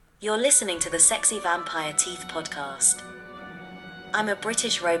You're listening to the Sexy Vampire Teeth podcast. I'm a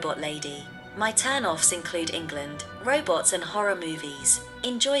British robot lady. My turn-offs include England, robots and horror movies.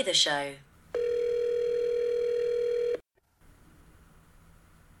 Enjoy the show.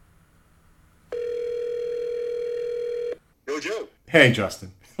 Yo, Joe. Hey,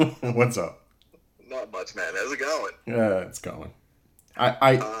 Justin. What's up? Not much, man. How's it going? Yeah, it's going.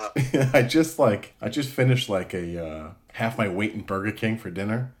 I just finished like a half my weight in Burger King for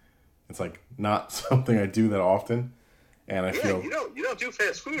dinner. It's like not something I do that often, and I feel you don't do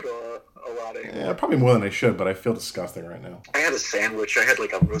fast food a lot anymore. yeah, probably more than I should, but I feel disgusting right now. I had a sandwich. I had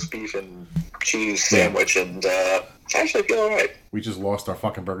like a roast beef and cheese sandwich, and I actually feel alright. We just lost our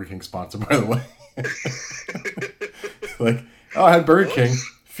fucking Burger King sponsor, by the way. Like, oh, I had Burger King.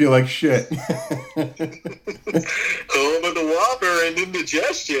 Feel like shit. Home of the Whopper and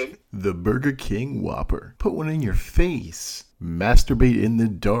indigestion. The Burger King Whopper. Put one in your face. Masturbate in the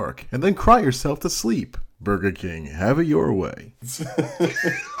dark. And then cry yourself to sleep. Burger King, have it your way. It's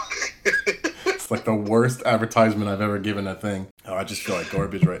like the worst advertisement I've ever given a thing. Oh, I just feel like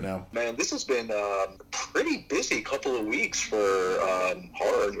garbage right now. Man, this has been a pretty busy couple of weeks for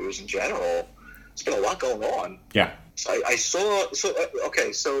horror news in general. It's been a lot going on. Yeah. I saw, so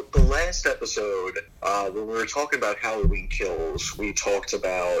the last episode, when we were talking about Halloween Kills, we talked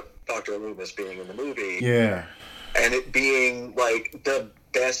about Dr. Loomis being in the movie. Yeah. And it being, like, the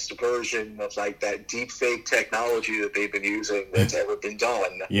best version of, like, that deep fake technology that they've been using that's ever been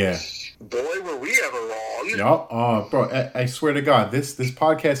done. Yeah. Boy, were we ever wrong. Yup. Oh, bro, I swear to God, this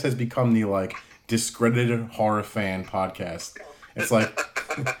podcast has become the, like, discredited horror fan podcast. It's like...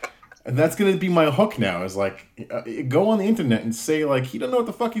 And that's going to be my hook now, is like, go on the internet and say, like, he don't know what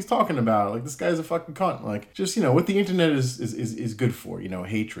the fuck he's talking about. Like, this guy's a fucking cunt. Like, just, what the internet is good for,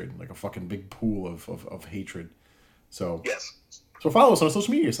 hatred. Like a fucking big pool of hatred. So, yes. So follow us on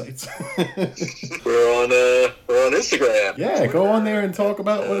social media sites. We're on Instagram. Yeah, go on there and talk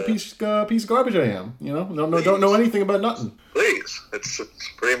about what a piece of garbage I am. Don't know anything about nothing. Please, it's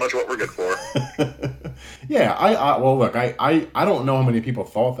pretty much what we're good for. Yeah, well, look, I don't know how many people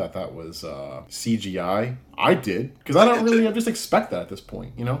thought that was CGI. I did, because I just expect that at this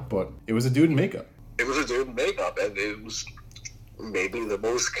point, But it was a dude in makeup. It was a dude in makeup, and it was maybe the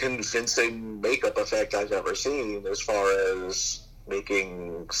most convincing makeup effect I've ever seen as far as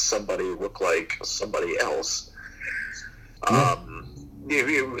making somebody look like somebody else. Yeah.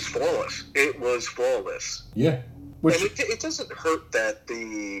 It was flawless. It was flawless. Yeah. And it doesn't hurt that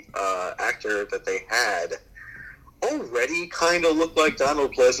the actor that they had already kind of looked like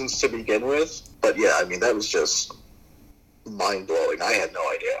Donald Pleasance to begin with. But yeah, I mean, that was just mind-blowing. I had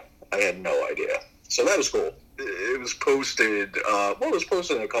no idea. So that was cool. It was posted, it was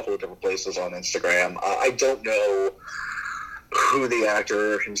posted in a couple of different places on Instagram. I don't know who the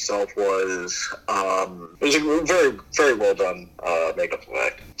actor himself was. It was a very, very well done makeup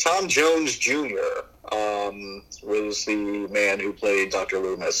effect. Tom Jones Jr. Was the man who played Dr.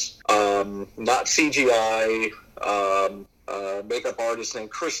 Loomis. Not CGI. Makeup artist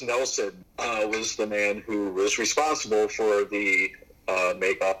named Chris Nelson was the man who was responsible for the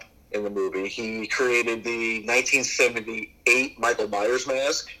makeup in the movie. He created the 1978 Michael Myers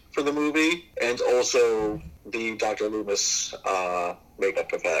mask for the movie, and also the Dr. Loomis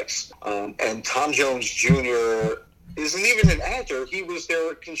makeup effects. And Tom Jones Jr. isn't even an actor. He was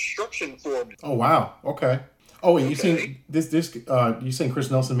their construction foreman. Oh wow! Okay. Oh, wait, you saying this? You saying Chris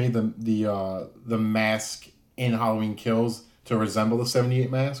Nelson made the mask in Halloween Kills to resemble the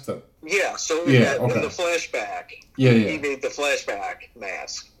 '78 mask? Yeah. So in the flashback, he made the flashback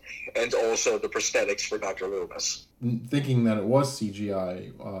mask. And also the prosthetics for Dr. Loomis. Thinking that it was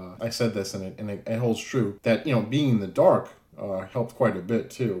CGI, I said this, and it holds true, that, being in the dark helped quite a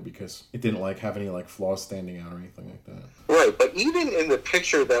bit, too, because it didn't, have any, flaws standing out or anything like that. Right, but even in the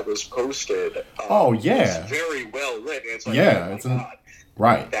picture that was posted, it's very well lit. It's like, God,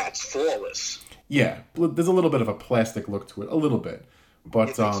 right. That's flawless. Yeah, there's a little bit of a plastic look to it, a little bit. But,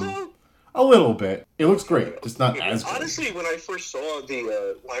 you think so? A little bit. It looks great, just not as good. Honestly, when I first saw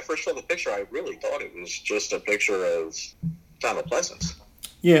the picture, I really thought it was just a picture of Donald Pleasance.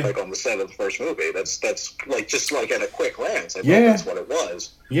 Yeah. On the set of the first movie. That's just at a quick glance. I thought that's what it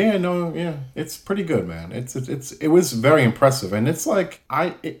was. Yeah, it's pretty good, man. It was very impressive, and it's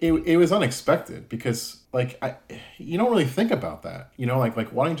it was unexpected because you don't really think about that. Why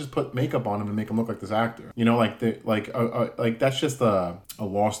don't you just put makeup on him and make him look like this actor? That's just a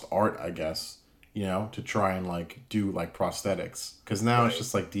lost art, I guess. you know, to try and like do like prosthetics, because now it's Right.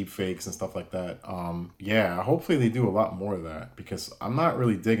 just like deep fakes and stuff like that. Yeah, hopefully they do a lot more of that, because I'm not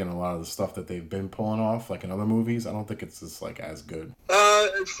really digging a lot of the stuff that they've been pulling off like in other movies. I don't think it's just like as good.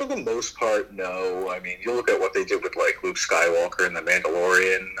 For the most part, no. I mean, you look at what they did with like Luke Skywalker and The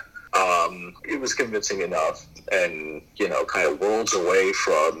Mandalorian. It was convincing enough, and you know, kind of worlds away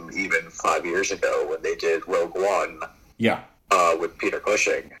from even 5 years ago when they did Rogue One Yeah, with Peter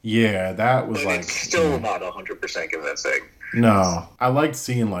Cushing. yeah, that was But like it's still yeah. not 100% convincing. No, I liked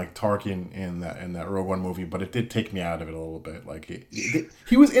seeing like Tarkin in that Rogue One movie, but it did take me out of it a little bit. Like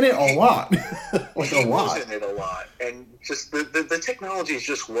he was in it a lot, like He a lot. was in it a lot, and just the technology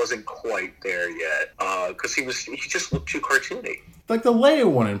just wasn't quite there yet. Because he just looked too cartoony. Like the Leia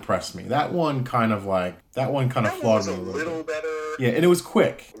one impressed me. That one kind of That one flawed was me a a little little bit. better. Yeah, and it was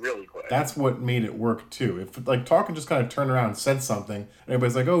quick. Really quick. That's what made it work too. If like Tarkin just kind of turned around and said something, and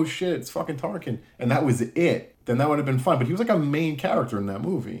everybody's like, "Oh shit, it's fucking Tarkin," and that was it, then that would have been fun. But he was like a main character in that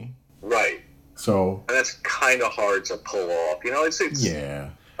movie, Right. so And that's kind of hard to pull off. You know, it's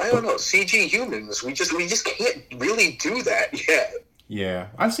yeah. I don't know. CG humans, we just can't really do that yet. Yeah,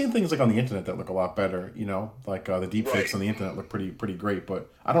 I've seen things like on the internet that look a lot better. You know, like the deepfakes Right. on the internet look pretty great. But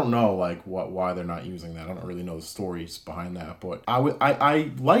I don't know like why they're not using that. I don't really know the stories behind that. But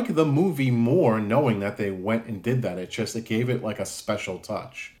I like the movie more knowing that they went and did that. It gave it like a special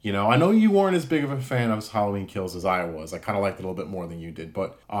touch. You know, I know you weren't as big of a fan of Halloween Kills as I was. I kind of liked it a little bit more than you did.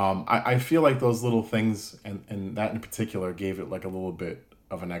 But I feel like those little things and that in particular gave it like a little bit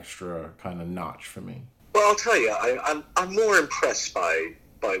of an extra kind of notch for me. Well, I'll tell you, I'm more impressed by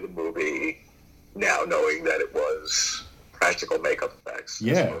the movie now, knowing that it was practical makeup effects. as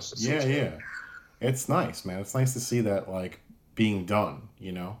Yeah, opposed to yeah, CG. yeah. It's nice, man. It's nice to see that like being done,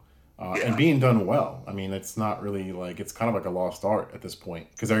 you know, Yeah. and being done well. I mean, it's not really like it's kind of like a lost art at this point,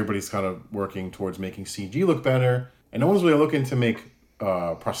 because everybody's kind of working towards making CG look better, and no one's really looking to make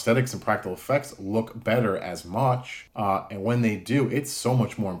prosthetics and practical effects look better as much. And when they do, it's so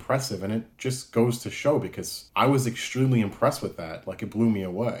much more impressive, and it just goes to show, because I was extremely impressed with that. Like it blew me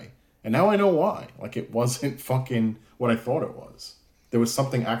away, and now I know why. Like it wasn't fucking what I thought it was. There was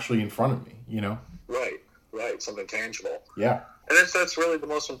something actually in front of me, you know? Right, something tangible. Yeah. And that's really the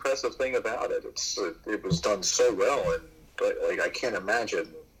most impressive thing about it. It was done so well, and like I can't imagine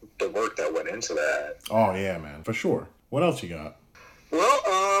the work that went into that. Oh yeah, man, for sure. What else you got?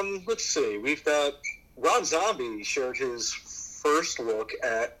 Well, let's see. We've got Rob Zombie shared his first look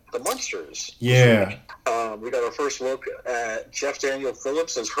at the Munsters. Yeah. We got our first look at Jeff Daniel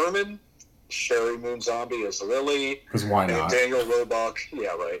Phillips as Herman, Sherry Moon Zombie as Lily, Because why and not? Daniel Roebuck. Yeah,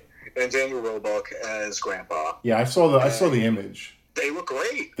 right. And Daniel Roebuck as Grandpa. Yeah, I saw the image. They look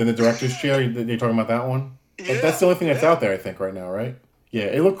great. Then the director's chair. You're talking about that one? Yeah, That's the only thing that's yeah. out there, I think, right now, right? Yeah,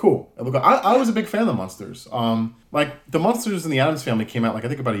 it looked cool. I was a big fan of the Munsters. Like the Munsters and the Addams Family came out like I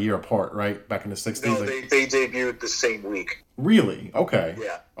think about a year apart, right? Back in the 60s. No, like, they debuted the same week. really? Okay.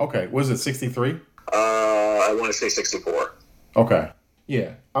 Yeah. Okay. Was it 63? I want to say 64. Okay.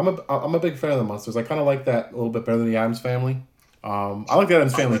 Yeah. I'm a big fan of the Munsters. I kind of like that a little bit better than the Addams Family. I like the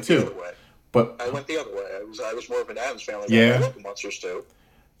Addams I Family went the too. other way. But I went the other way. I was more of an Addams Family guy. Yeah. I love the Munsters too.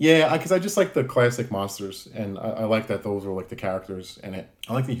 yeah, because I just like the classic Monsters, and I like that those were like the characters in it.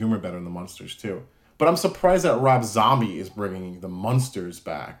 I like the humor better in the Munsters too. But I'm surprised that Rob Zombie is bringing the Munsters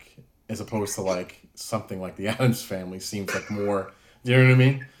back as opposed to like something like the Addams Family. Seems like more. Do you know what I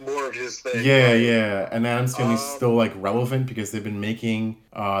mean? More of his thing. Yeah, yeah. And Addams Family's still like relevant because they've been making.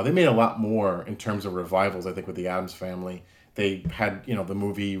 They made a lot more in terms of revivals. I think with the Addams Family, they had the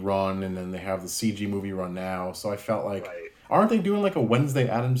movie run, and then they have the CG movie run now. So I felt like. Right. Aren't they doing like a Wednesday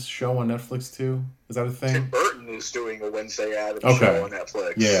Addams show on Netflix too? Is that a Tim thing? Burton is doing a Wednesday Addams Okay. show on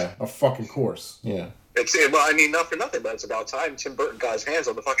Netflix. Yeah, a fucking course. Yeah. Well, I mean, not for nothing, but it's about time Tim Burton got his hands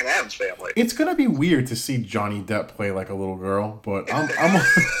on the fucking Addams Family. It's gonna be weird to see Johnny Depp play like a little girl, but I'm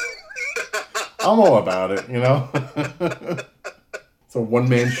I'm all about it, you know? It's a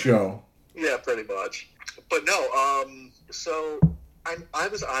one-man show. Yeah, pretty much. But no, so I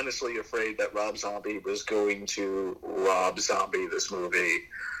was honestly afraid that Rob Zombie was going to Rob Zombie this movie,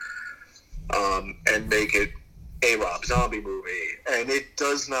 and make it a Rob Zombie movie, and it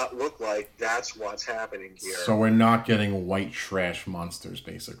does not look like that's what's happening here. So we're not getting white trash monsters,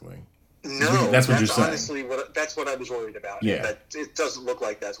 basically. No, That's what you're saying. Honestly, that's what I was worried about. Yeah. That it doesn't look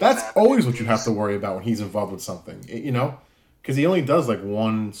like that's. That's what's happening. always what you have to worry about when he's involved with something, you know? Because he only does like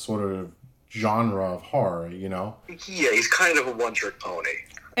one sort of genre of horror, you know? Yeah, he's kind of a one-trick pony.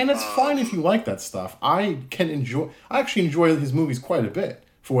 And it's fine if you like that stuff. I actually enjoy his movies quite a bit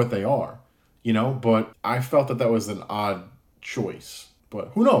for what they are, you know? But I felt that was an odd choice But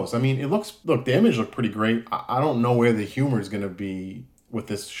who knows? I mean, the image looked pretty great. I don't know where the humor is going to be with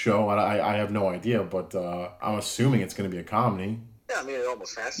this show. I have no idea, but I'm assuming it's going to be a comedy. Yeah, I mean, it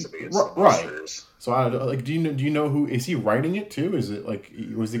almost has to be. It's right. So, do you know who is he writing it too? Is it like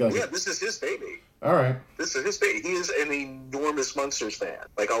was the guy? Yeah, this is his baby. All right. This is his baby. He is an enormous Munsters fan,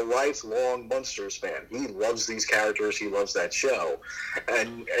 like a lifelong Munsters fan. He loves these characters. He loves that show,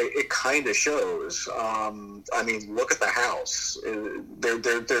 and it kind of shows. I mean, look at the house.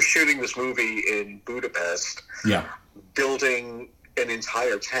 They're shooting this movie in Budapest. Yeah. Building an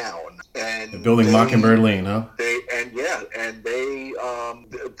entire town, and they're building Mockingbird Lane, huh? The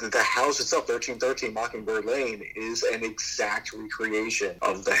house itself, 1313 Mockingbird Lane, is an exact recreation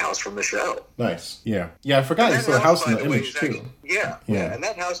of the house from the show. Nice, yeah. I forgot you saw the house in the image too. Yeah, and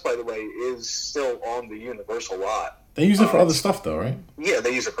that house, by the way, is still on the Universal lot. They use it for other stuff, though, right? Yeah,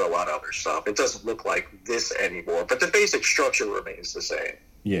 they use it for a lot of other stuff. It doesn't look like this anymore, but the basic structure remains the same.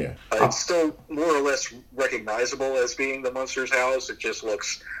 Yeah. It's still more or less recognizable as being the Munsters house. It just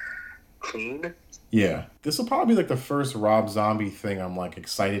looks clean. Yeah. This will probably be like the first Rob Zombie thing I'm like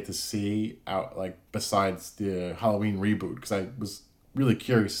excited to see out, like besides the Halloween reboot, because I was really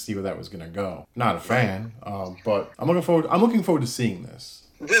curious to see where that was going to go. Not a fan, but I'm looking forward to seeing this.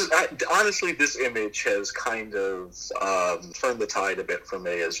 Honestly, this image has kind of turned the tide a bit for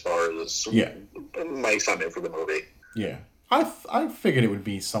me as far as my excitement for the movie. Yeah. I figured it would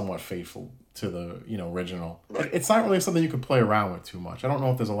be somewhat faithful to the original. Right. It's not really something you can play around with too much. I don't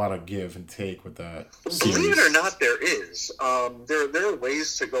know if there's a lot of give and take with that series. Believe it or not, there is. There are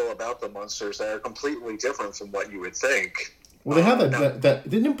ways to go about the Munsters that are completely different from what you would think. Well, they had that.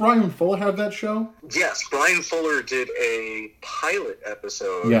 Didn't Brian Fuller have that show? Yes, Brian Fuller did a pilot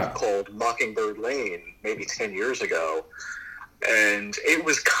episode called Mockingbird Lane maybe 10 years ago, and it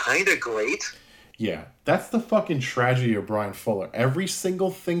was kind of great. Yeah, that's the fucking tragedy of Brian Fuller. Every single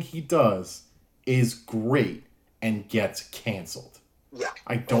thing he does is great and gets canceled. Yeah.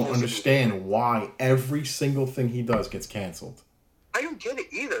 I don't understand why every single thing he does gets canceled. I don't get it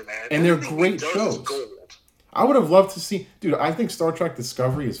either, man. And they're great shows. I would have loved to see... Dude, I think Star Trek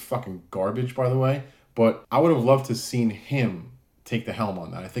Discovery is fucking garbage, by the way. But I would have loved to have seen him take the helm on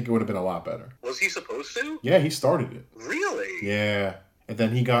that. I think it would have been a lot better. Was he supposed to? Yeah, he started it. Really? Yeah. And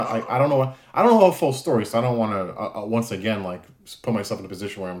then he got, I don't know the full story, so I don't want to, once again, like, put myself in a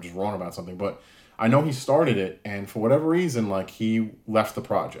position where I'm just wrong about something. But I know he started it, and for whatever reason, like, he left the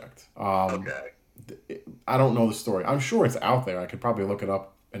project. Okay. I don't know the story. I'm sure it's out there. I could probably look it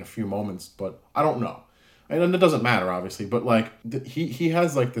up in a few moments, but I don't know. And it doesn't matter, obviously. But, like, he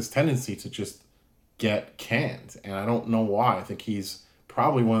has, like, this tendency to just get canned. And I don't know why. I think he's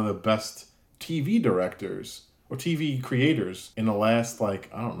probably one of the best TV directors or TV creators in the last, like,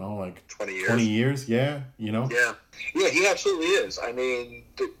 I don't know, like 20 years. 20 years, yeah, Yeah, he absolutely is. I mean,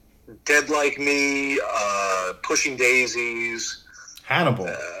 Dead Like Me, Pushing Daisies. Hannibal,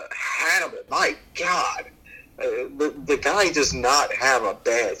 my God. The guy does not have a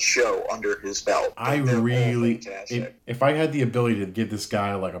bad show under his belt. If I had the ability to give this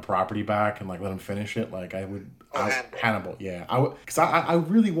guy, like, a property back and, like, let him finish it, like, I would... Hannibal, yeah. Because I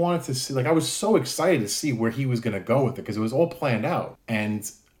really wanted to see, like, I was so excited to see where he was going to go with it because it was all planned out.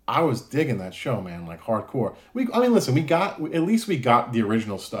 And I was digging that show, man, like, hardcore. Listen, at least we got the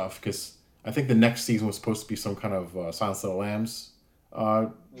original stuff because I think the next season was supposed to be some kind of Silence of the Lambs.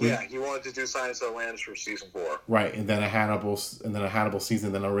 He wanted to do Silence of the Lambs for season 4. Right, and then a Hannibal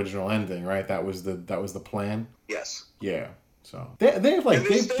season, then an original ending, right? That was the plan. Yes. Yeah. So they're still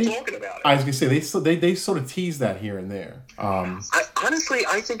talking about it. I was gonna say they sort of tease that here and there. I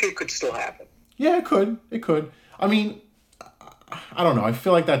think it could still happen. Yeah, it could. I mean, I don't know. I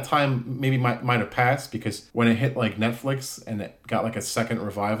feel like that time maybe might have passed because when it hit like Netflix and it got like a second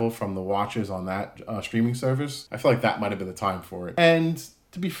revival from the watchers on that streaming service, I feel like that might have been the time for it. And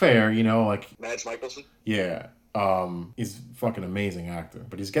to be fair, like Mads Mikkelsen. Yeah. He's a fucking amazing actor,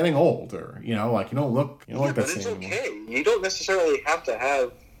 but he's getting older, like you don't look like that. But it's okay. You don't necessarily have to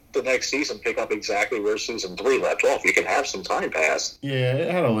have the next season pick up exactly where season 3 left off. You can have some time pass. Yeah, it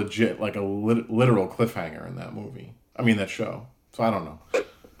had a legit, like a literal cliffhanger in that movie. I mean, that show. So I don't know.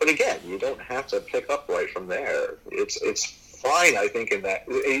 But again, you don't have to pick up right from there. It's fine, I think, in that,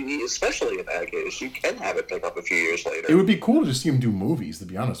 especially in that case, you can have it pick up a few years later. It would be cool to just see him do movies, to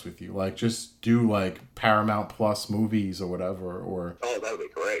be honest with you. Like, just do, like, Paramount Plus movies or whatever, or... Oh, that would be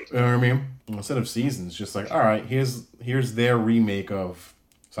great. You know what I mean? Instead of seasons, just like, all right, here's their remake of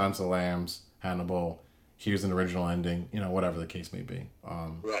Silence of the Lambs, Hannibal. here's an original ending, whatever the case may be.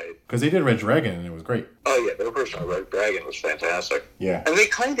 Right. Because they did Red Dragon, and it was great. Oh, yeah, the first one, Red Dragon, was fantastic. Yeah. And they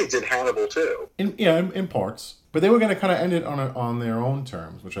kind of did Hannibal, too. In parts. But they were going to kind of end it on their own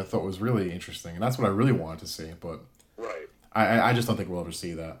terms, which I thought was really interesting. And that's what I really wanted to see. But right. I just don't think we'll ever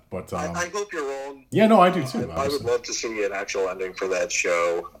see that. But I hope you're wrong. Yeah, no, I do, too. I would love to see an actual ending for that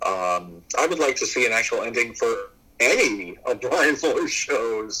show. I would like to see an actual ending for any of Brian Fuller's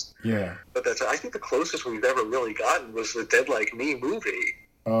shows. Yeah. But I think the closest we've ever really gotten was the Dead Like Me movie.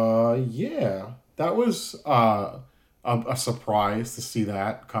 Yeah. That was a surprise to see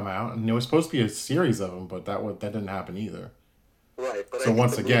that come out. And it was supposed to be a series of them, but that didn't happen either. Right. But so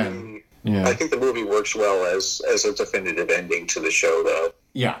once again... Yeah. I think the movie works well as a definitive ending to the show, though.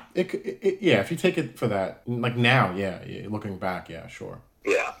 Yeah. If you take it for that, like now, looking back, yeah, sure.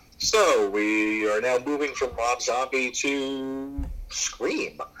 Yeah. So, we are now moving from Rob Zombie to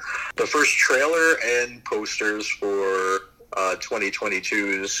Scream. The first trailer and posters for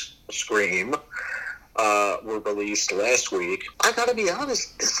 2022's Scream were released last week. I gotta be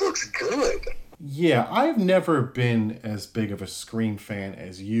honest, this looks good. Yeah, I've never been as big of a Scream fan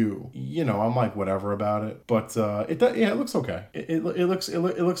as you. I'm like whatever about it, but it looks okay. It looks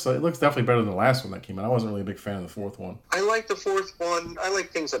definitely better than the last one that came out. I wasn't really a big fan of the fourth one. I like the fourth one. I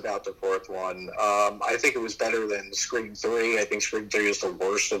like things about the fourth one. I think it was better than Scream 3. I think Scream 3 is the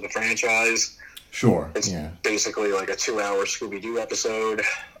worst of the franchise. Sure. It's basically like a 2-hour Scooby-Doo episode.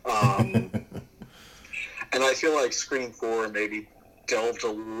 And I feel like Scream 4 maybe delved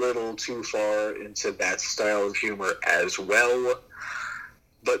a little too far into that style of humor as well.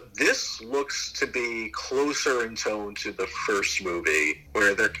 But this looks to be closer in tone to the first movie,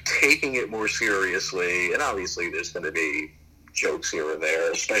 where they're taking it more seriously. And obviously there's going to be jokes here and there,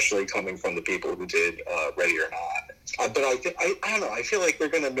 especially coming from the people who did Ready or Not. But I don't know. I feel like they're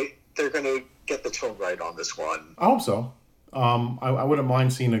going to get the tone right on this one. I hope so. I wouldn't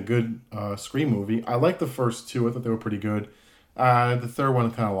mind seeing a good Scream movie. I liked the first two. I thought they were pretty good. The third one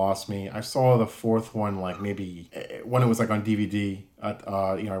kind of lost me. I saw the fourth one like maybe when it was like on DVD.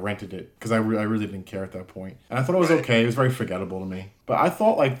 I rented it because I really didn't care at that point, and I thought it was okay. It was very forgettable to me. But I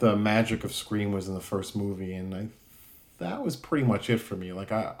thought like the magic of Scream was in the first movie, and that was pretty much it for me.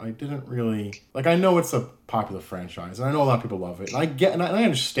 Like I didn't really like. I know it's a popular franchise, and I know a lot of people love it, and I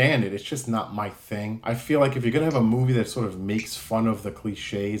understand it. It's just not my thing. I feel like if you're gonna have a movie that sort of makes fun of the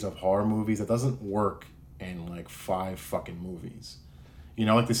cliches of horror movies, it doesn't work in like 5 fucking movies.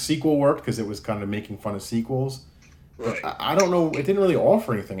 Like the sequel worked because it was kind of making fun of sequels. Right. I don't know. It didn't really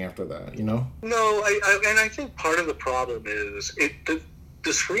offer anything after that, No, I think part of the problem is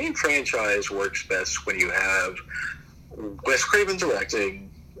the Scream franchise works best when you have Wes Craven directing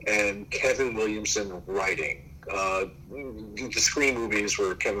and Kevin Williamson writing. The Scream movies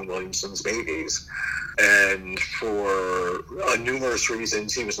were Kevin Williamson's babies, and for numerous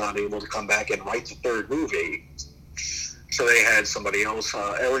reasons he was not able to come back and write the third movie, so they had somebody else,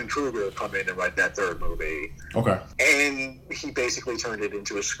 Aaron Kruger, come in and write that third movie. Okay. And he basically turned it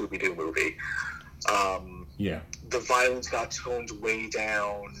into a Scooby-Doo movie. The violence got toned way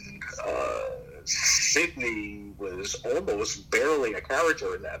down. Sydney was almost barely a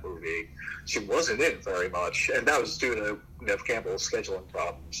character in that movie. She wasn't in very much, and that was due to Neve Campbell's scheduling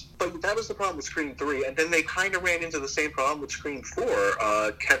problems. But that was the problem with Scream 3, and then they kind of ran into the same problem with Scream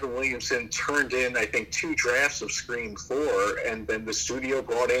 4. Kevin Williamson turned in, I think, 2 drafts of Scream 4, and then the studio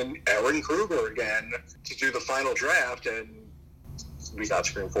brought in Aaron Kruger again to do the final draft, and we got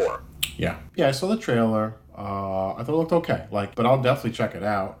Scream 4. Yeah, I saw the trailer. I thought it looked okay. But I'll definitely check it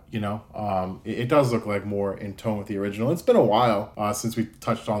out. It does look like more in tone with the original. It's been a while since we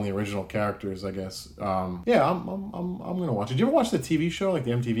touched on the original characters, I guess. I'm gonna watch it. Did you ever watch the TV show, like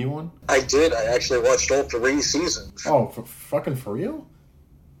the MTV one? I did. I actually watched all 3 seasons. Oh, for real?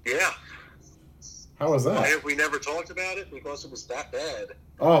 Yeah. How was that? Why have we never talked about it? Because it was that bad.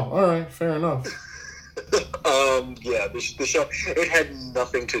 Oh, all right, fair enough. The show, it had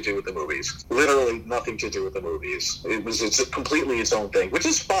nothing to do with the movies. Literally nothing to do with the movies. It's completely its own thing, which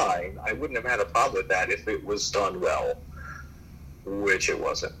is fine. I wouldn't have had a problem with that if it was done well, which it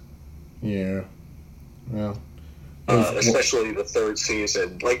wasn't. Yeah. Especially the third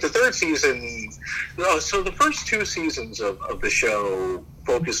season. Like the third season, so the first 2 seasons of the show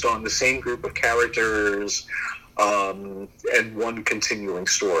focused on the same group of characters, and one continuing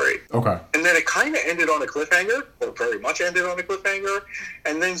story. Okay. And then it kind of ended on a cliffhanger, or very much ended on a cliffhanger.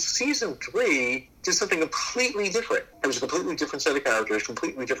 And then season 3 did something completely different. It was a completely different set of characters,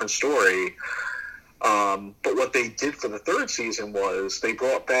 completely different story. But what they did for the third season was they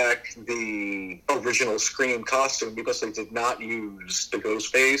brought back the original Scream costume because they did not use the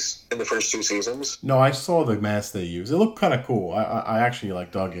ghost face in the first two seasons. No, I saw the mask they used. It looked kind of cool. I actually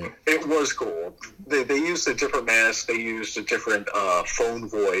dug it. It was cool. They used a different mask. They used a different phone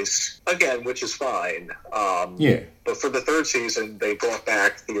voice, again, which is fine. Yeah. But for the third season, they brought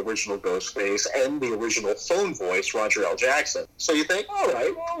back the original Ghostface and the original phone voice, Roger L. Jackson. So you think, all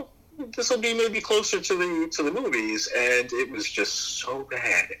right, well, this will be maybe closer to the movies, and it was just so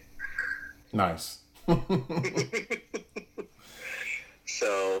bad. Nice.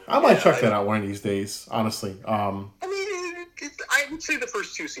 So I might check that out one of these days, honestly. I would say the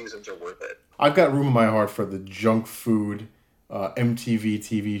first two seasons are worth it. I've got room in my heart for the junk food MTV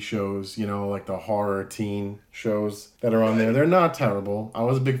TV shows, like the horror teen shows that are on there. They're not terrible. I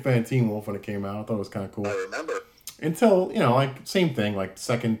was a big fan of Teen Wolf when it came out. I thought it was kind of cool. I remember. Until, same thing, like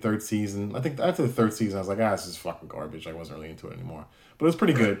second, third season. I think after the third season, I was like, this is fucking garbage. I wasn't really into it anymore. But it was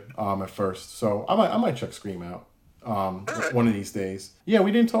pretty good at first. So I might check Scream out one of these days. Yeah,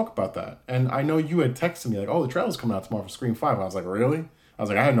 we didn't talk about that. And I know you had texted me, like, the trailer's coming out tomorrow for Scream 5. And I was like, really? I was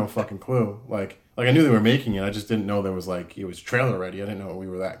like, I had no fucking clue. Like I knew they were making it. I just didn't know there was, it was trailer ready. I didn't know we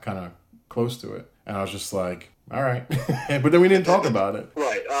were that kind of close to it. And I was just like, all right. But then we didn't talk about it.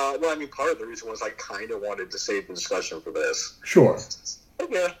 Right. Part of the reason was I kind of wanted to save the discussion for this. Sure.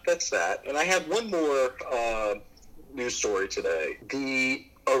 But yeah, that's that. And I have one more news story today. The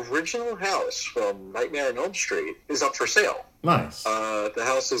original house from Nightmare on Elm Street is up for sale. Nice. The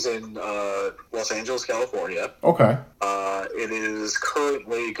house is in Los Angeles, California. Okay. It is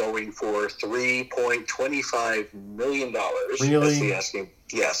currently going for $3.25 million. Really? That's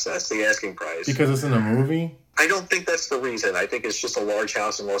the asking price. Because it's in a movie? I don't think that's the reason. I think it's just a large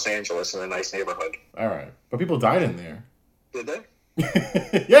house in Los Angeles in a nice neighborhood. All right. But people died in there. Did they?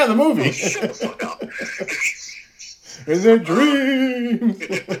 Yeah, the movie. Oh, shut the fuck up. In their dreams.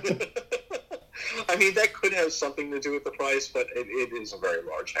 I mean, that could have something to do with the price, but it is a very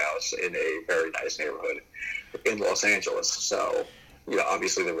large house in a very nice neighborhood in Los Angeles. So,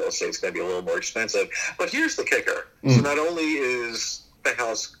 obviously the real estate's going to be a little more expensive. But here's the kicker. So not only is the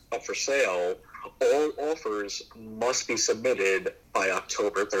house up for sale, all offers must be submitted by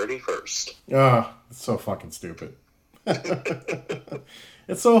October 31st. It's so fucking stupid.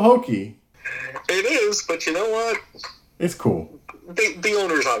 It's so hokey. It is, but you know what? It's cool. The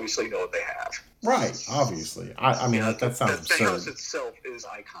owners obviously know what they have. Right, obviously. I mean, that sounds absurd. The house itself is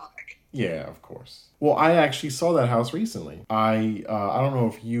iconic. Yeah, of course. Well, I actually saw that house recently. I don't know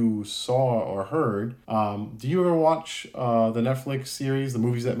if you saw or heard. Do you ever watch the Netflix series, The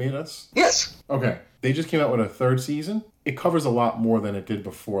Movies That Made Us? Yes. Okay. They just came out with a third season. It covers a lot more than it did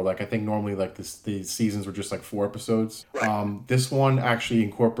before. I think normally the seasons were just 4 episodes. Right. This one actually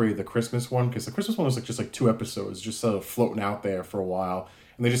incorporated the Christmas one, because the Christmas one was just 2 episodes, just sort of floating out there for a while.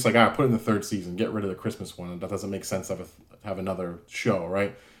 And they just put it in the third season, get rid of the Christmas one. That doesn't make sense to have another show,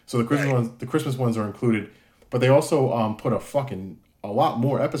 right? So the Christmas ones are included, but they also put a lot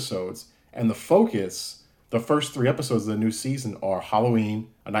more episodes. And the focus, the first 3 episodes of the new season are Halloween,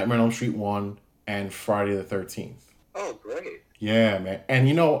 A Nightmare on Elm Street 1, and Friday the 13th. Oh, great. Yeah, man.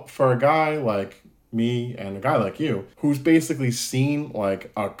 And for a guy like me and a guy like you, who's basically seen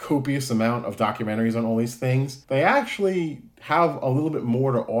a copious amount of documentaries on all these things, they actually have a little bit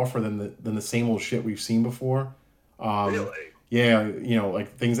more to offer than the same old shit we've seen before. Really? Yeah,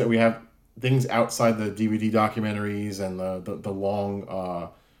 things that we have, things outside the DVD documentaries and the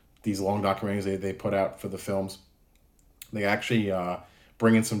long, these long documentaries they put out for the films. They actually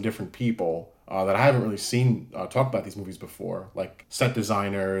bring in some different people that I haven't really seen talk about these movies before, like set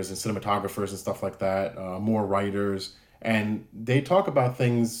designers and cinematographers and stuff like that, more writers. And they talk about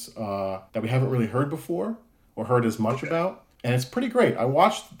things that we haven't really heard before or heard as much about. And it's pretty great. I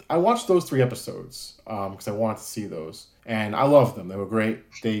watched those 3 episodes because I wanted to see those. And I loved them. They were great.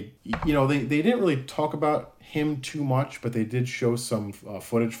 They didn't really talk about him too much, but they did show some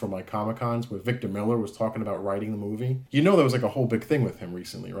footage from Comic-Cons where Victor Miller was talking about writing the movie. There was a whole big thing with him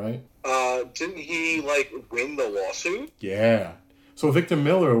recently, right? Didn't he win the lawsuit? Yeah. So Victor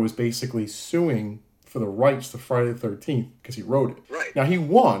Miller was basically suing for the rights to Friday the 13th because he wrote it. Right. Now he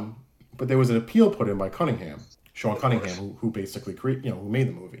won, but there was an appeal put in by Cunningham, Sean Cunningham, who basically who made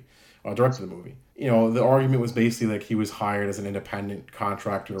the movie, directed the movie. The argument was basically he was hired as an independent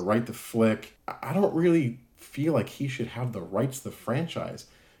contractor to write the flick. I don't really feel like he should have the rights to the franchise,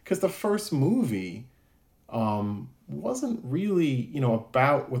 because the first movie wasn't really,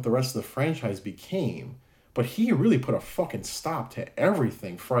 about what the rest of the franchise became. But he really put a fucking stop to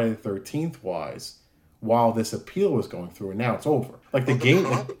everything Friday the 13th wise while this appeal was going through, and now it's over. Like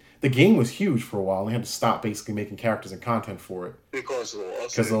the game was huge for a while, and they had to stop basically making characters and content for it because of the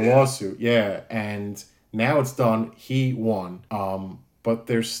lawsuit. Because of the lawsuit, yeah. And now it's done. He won. But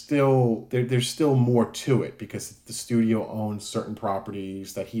there's still more to it because the studio owns certain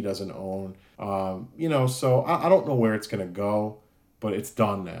properties that he doesn't own. So I don't know where it's gonna go, but it's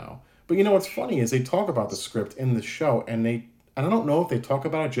done now. But what's funny is they talk about the script in the show, and I don't know if they talk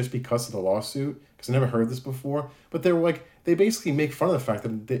about it just because of the lawsuit, because I never heard this before, but they basically make fun of the fact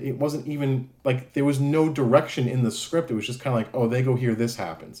that it wasn't even, like, there was no direction in the script. It was just kind of like, oh, they go here, this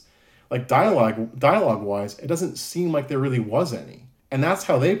happens. Like, dialogue-wise, it doesn't seem like there really was any. And that's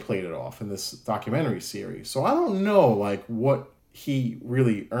how they played it off in this documentary series. So I don't know, like, what he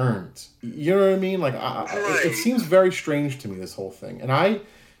really earned. You know what I mean? Like, it seems very strange to me, this whole thing. And I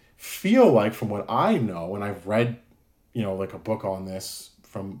feel like, from what I know, and I've read, like a book on this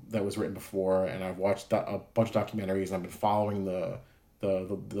that was written before, and I've watched a bunch of documentaries, and I've been following the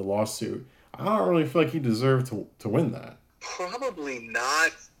lawsuit. I don't really feel like he deserved to win that. Probably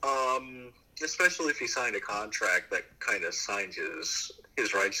not. Especially if he signed a contract that kind of signed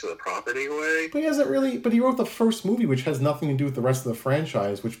his rights to the property away. But he hasn't really. But he wrote the first movie, which has nothing to do with the rest of the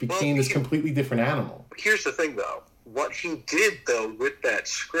franchise, which became this completely different animal. Here's the thing, though. What he did, though, with that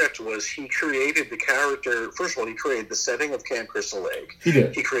script was he created the character. First of all, he created the setting of Camp Crystal Lake. He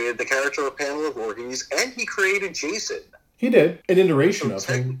did. He created the character of Pamela Voorhees, and he created Jason. He did. An iteration of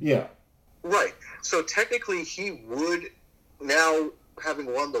him. Yeah. Right. So technically, he would now,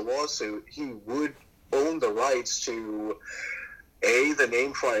 having won the lawsuit, he would own the rights to A, the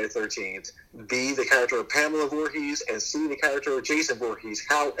name Friday the 13th, B, the character of Pamela Voorhees, and C, the character of Jason Voorhees.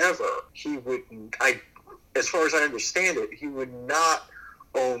 However, he would, as far as I understand it, he would not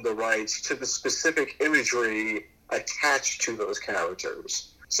own the rights to the specific imagery attached to those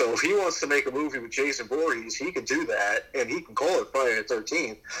characters. So if he wants to make a movie with Jason Voorhees, he can do that, and he can call it Friday the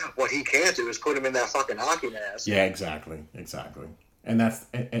 13th. What he can't do is put him in that fucking hockey mask. Yeah, exactly. And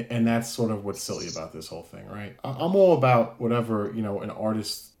that's sort of what's silly about this whole thing, right? I'm all about whatever, an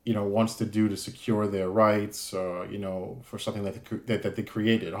artist, wants to do to secure their rights, for something that they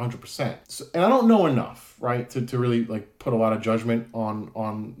created, 100%. So, and I don't know enough, right, to really, like, put a lot of judgment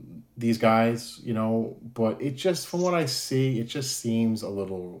on these guys, but it just, from what I see, it just seems a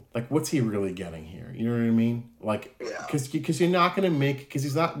little, like, what's he really getting here? You know what I mean? Like, because you're not going to because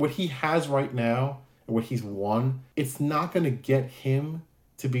he's not, what he has right now, what he's won, it's not going to get him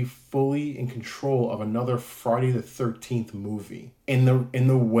to be fully in control of another Friday the 13th movie in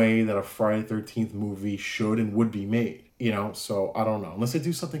the way that a Friday the 13th movie should and would be made. So I don't know, unless they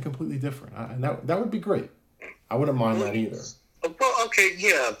do something completely different, and that would be great. I wouldn't mind that either. Well, okay,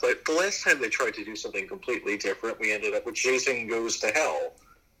 yeah, but the last time they tried to do something completely different, we ended up with Jason Goes to Hell.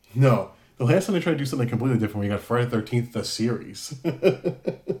 No, the last time they tried to do something completely different, we got Friday the 13th the series.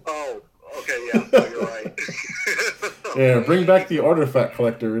 Oh. Okay, yeah, no, you're right. Yeah, bring back the artifact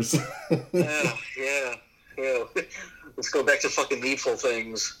collectors. Yeah. Let's go back to fucking Needful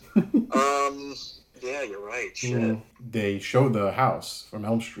Things. Yeah, you're right. Shit. They showed the house from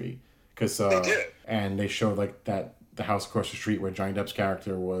Elm Street because they did, and they showed like that the house across the street where Johnny Depp's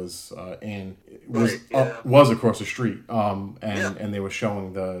character was was across the street. And they were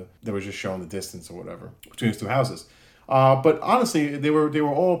showing just showing the distance or whatever between those two houses. But honestly, they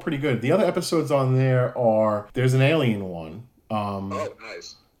were all pretty good. The other episodes on there there's an alien one. Oh,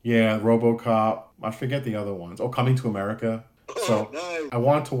 nice. Yeah, RoboCop. I forget the other ones. Oh, Coming to America. So nice. I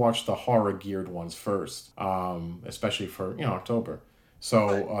wanted to watch the horror geared ones first, especially for October.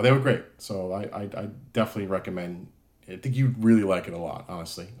 So they were great. So I definitely recommend. I think you'd really like it a lot,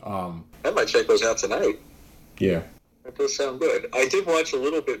 honestly. I might check those out tonight. Yeah. That does sound good. I did watch a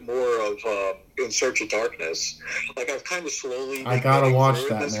little bit more of In Search of Darkness. Like, I've kind of slowly... I gotta watch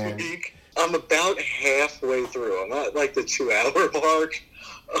that, man. Week. I'm about halfway through. I'm not like the 2-hour mark.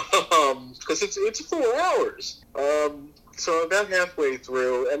 Because it's 4 hours. So I'm about halfway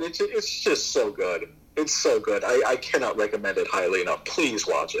through, and it's just so good. It's so good. I cannot recommend it highly enough. Please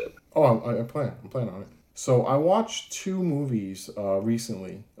watch it. Oh, I plan. I'm planning on it. So I watched 2 movies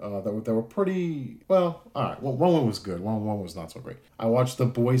recently that were pretty well. All right, well, one was good. One was not so great. I watched The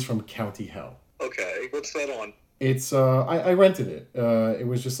Boys from County Hell. Okay, what's that on? It's I rented it. It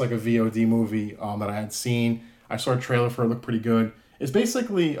was just like a VOD movie that I had seen. I saw a trailer for it. Looked pretty good. It's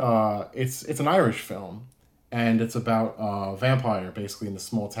basically it's an Irish film, and it's about a vampire basically in the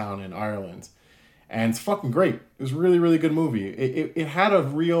small town in Ireland. And it's fucking great. It was a really, really good movie. It had a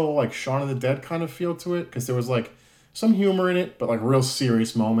real, like, Shaun of the Dead kind of feel to it, because there was, like, some humor in it, but, like, real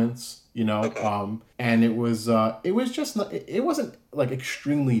serious moments. you know. Okay. And it was just not, it wasn't like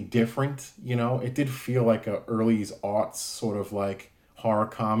extremely different, you know. It did feel like a early aughts sort of like horror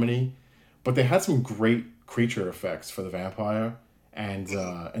comedy, but they had some great creature effects for the vampire, and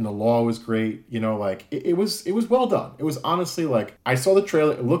the law was great, you know. Like it was well done. It was honestly like, I saw the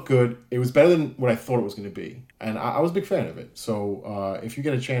trailer, it looked good, it was better than what I thought it was going to be, and I was a big fan of it. So if you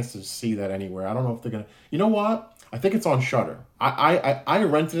get a chance to see that anywhere, I don't know if they're gonna, you know what, I think it's on Shudder. I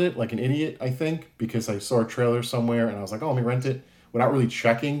rented it like an idiot, I think, because I saw a trailer somewhere and I was like, oh, let me rent it without really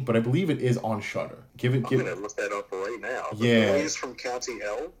checking, but I believe it is on Shudder. I'm gonna look that up right now. Yeah. The Boys from County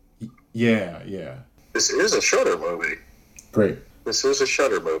L. Yeah. This is a Shudder movie. Great. This is a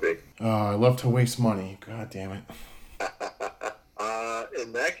Shudder movie. I love to waste money. God damn it.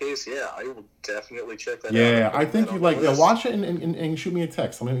 In that case, yeah, I will definitely check that out. Yeah, I think that you on like. my Yeah, list. watch it and shoot me a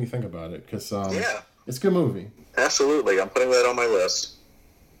text. Let me know what you think about it, because Yeah, it's a good movie. absolutely. I'm putting that on my list.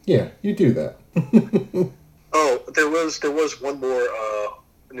 Yeah, you do that. Oh, there was one more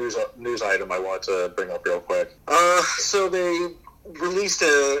news item I want to bring up real quick. So they released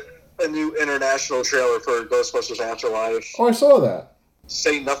a new international trailer for Ghostbusters Afterlife. Oh, I saw that.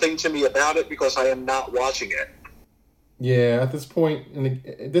 Say nothing to me about it because I am not watching it. Yeah, at this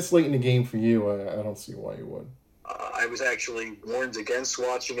point, this late in the game for you, I don't see why you would. I was actually warned against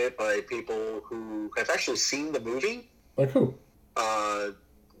watching it by people who have actually seen the movie. Like who?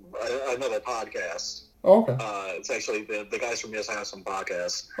 Another podcast. Oh, okay. It's actually the guys from Yes I Have Some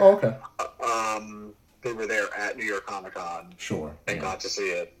Podcasts. Oh, okay. They were there at New York Comic Con Sure. and Yeah. got to see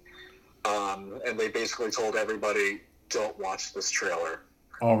it. And they basically told everybody, don't watch this trailer.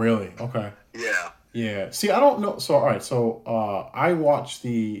 Oh, really? Okay. Yeah. Yeah. See, I don't know. So, all right. So, I watched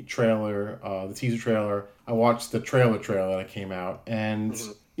the trailer, the teaser trailer. I watched the trailer that came out, and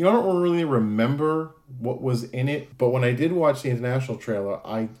you know, I don't really remember what was in it. But when I did watch the international trailer,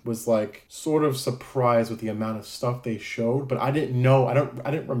 I was like sort of surprised with the amount of stuff they showed. But I didn't know. I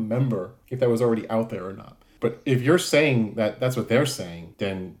didn't remember if that was already out there or not. But if you're saying that that's what they're saying,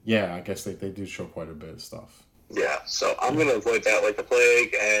 then yeah, I guess they do show quite a bit of stuff. Yeah, so I'm going to avoid that like the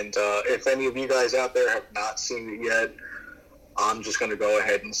plague, and if any of you guys out there have not seen it yet, I'm just going to go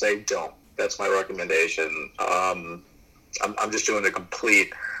ahead and say don't. That's my recommendation. I'm just doing a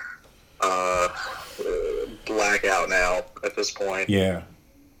complete blackout now at this point. Yeah.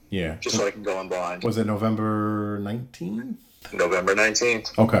 Just so I can go in blind. Was it November 19th? November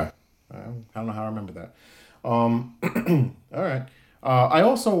 19th. Okay. I don't know how I remember that. All right. I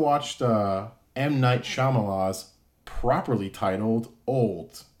also watched M. Night Shyamalan's properly titled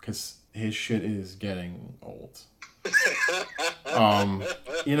Old, because his shit is getting old.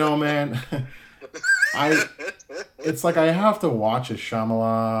 You know, man, it's like I have to watch a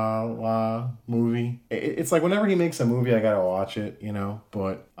Shyamalan movie. It's like whenever he makes a movie, I gotta watch it, you know.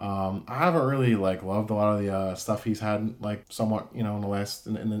 But I haven't really like loved a lot of the stuff he's had, like somewhat, you know, in the last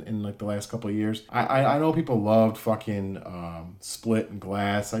in like the last couple of years. I know people loved fucking Split and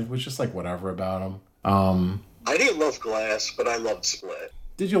Glass. I was just like whatever about him. I didn't love Glass, but I loved Split.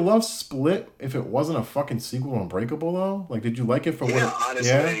 Did you love Split if it wasn't a fucking sequel to Unbreakable though? Like, did you like it for what? Honestly.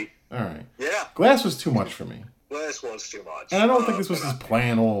 Yeah. All right. Yeah, Glass was too much for me. Glass was too much. And I don't think this was his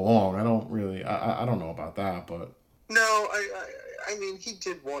plan all along. I don't really, I don't know about that, but... No, I mean, he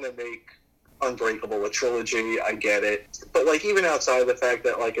did want to make Unbreakable a trilogy, I get it. But, like, even outside of the fact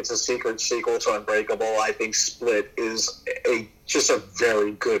that, like, it's a secret sequel to Unbreakable, I think Split is just a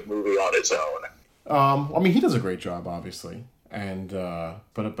very good movie on its own. I mean, he does a great job, obviously. And,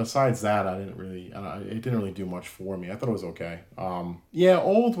 but besides that, it didn't really do much for me. I thought it was okay. Yeah,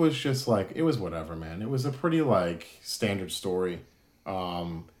 Old was just like, it was whatever, man. It was a pretty, like, standard story.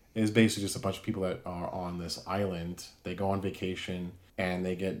 It is basically just a bunch of people that are on this island. They go on vacation, and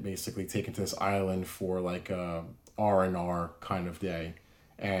they get basically taken to this island for, like, a R&R kind of day.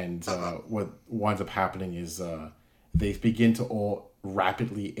 And what winds up happening is they begin to all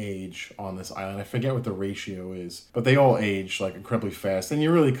rapidly age on this island. I forget what the ratio is, but they all age like incredibly fast, and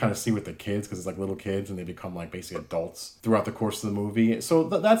you really kind of see with the kids because it's like little kids and they become like basically adults throughout the course of the movie. So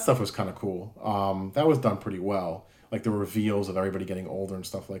that stuff was kind of cool. That was done pretty well, like the reveals of everybody getting older and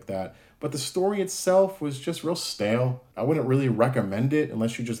stuff like that. But the story itself was just real stale. I wouldn't really recommend it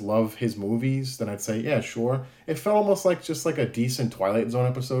unless you just love his movies. Then I'd say yeah, sure. It felt almost like just like a decent Twilight Zone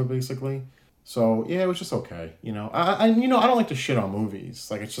episode basically. So yeah, it was just okay. You know, I don't like to shit on movies.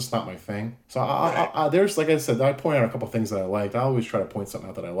 Like, it's just not my thing. So I there's, like I said, I point out a couple things that I liked. I always try to point something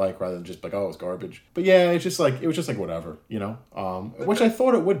out that I like rather than just like, oh, it's garbage. But yeah, it was just like whatever, you know. Which I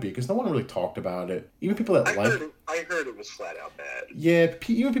thought it would be because no one really talked about it. Even people that I heard it was flat out bad. Yeah,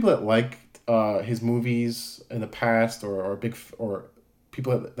 even people that liked his movies in the past or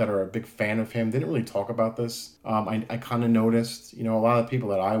people that are a big fan of him didn't really talk about this. I kind of noticed, a lot of people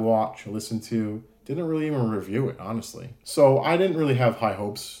that I watch or listen to didn't really even review it, honestly. So I didn't really have high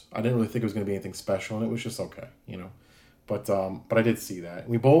hopes. I didn't really think it was going to be anything special, and it was just okay, But I did see that.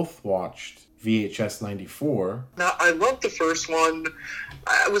 We both watched VHS 94. Now, I loved the first one.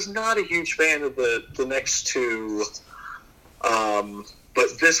 I was not a huge fan of the next two,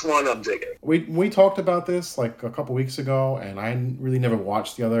 but this one I'm digging. We talked about this like a couple weeks ago, and I really never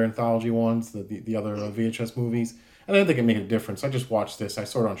watched the other anthology ones, the other VHS movies, and I didn't think it made a difference. I just watched this. I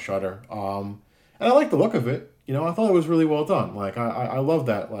saw it on Shudder, and I like the look of it. I thought it was really well done. Like, I love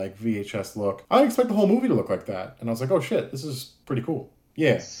that, like, VHS look. I didn't expect the whole movie to look like that. And I was like, oh, shit, this is pretty cool.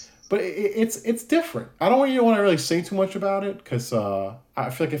 Yeah. But it's different. I don't want to really say too much about it, because I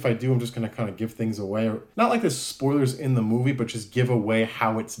feel like if I do, I'm just going to kind of give things away. Not like there's spoilers in the movie, but just give away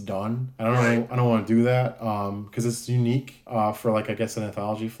how it's done. I don't want to do that, because it's unique for, like, I guess, an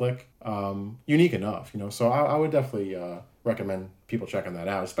anthology flick. Unique enough, So I would definitely recommend people checking that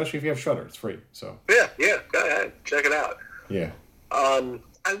out, especially if you have Shudder. It's free, so. Yeah, go ahead. Check it out. Yeah.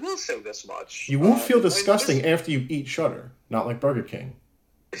 I will say this much. You won't feel disgusting after you eat Shudder, not like Burger King.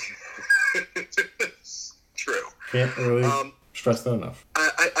 True. Can't really stress that enough.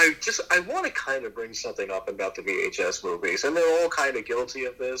 I want to kind of bring something up about the VHS movies, and they're all kind of guilty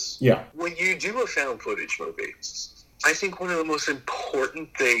of this. Yeah. When you do a found footage movie, I think one of the most important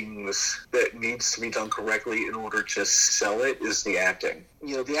things that needs to be done correctly in order to sell it is the acting.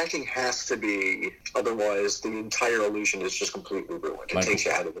 The acting has to be, otherwise the entire illusion is just completely ruined. It takes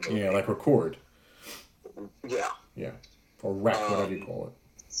you out of the movie. Yeah, like Record. Yeah. Yeah. Or Rec, whatever you call it.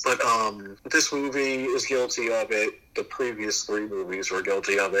 But this movie is guilty of it. The previous three movies were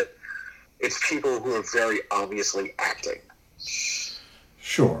guilty of it. It's people who are very obviously acting.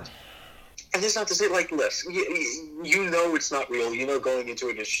 Sure. And it's not to say, like, listen, you know it's not real. Going into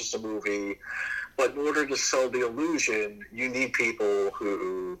it, it's just a movie. But in order to sell the illusion, you need people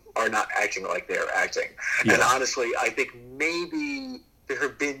who are not acting like they're acting. Yeah. And honestly, I think there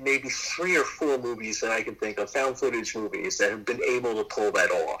have been maybe 3 or 4 movies that I can think of, found footage movies, that have been able to pull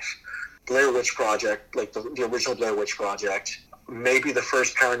that off. Blair Witch Project, like the original Blair Witch Project, maybe the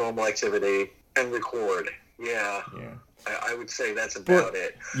first Paranormal Activity, and Record. Yeah. I would say that's about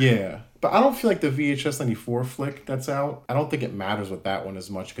it. Yeah. But I don't feel like the VHS 94 flick that's out, I don't think it matters with that one as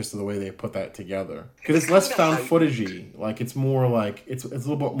much because of the way they put that together. Because it's less found footagey. Like, it's more like, it's a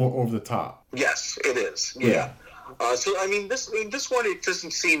little bit more over the top. Yes, it is. Yeah. So, I mean, this one, it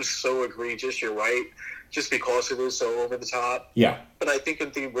doesn't seem so egregious, you're right, just because it is so over the top. Yeah. But I think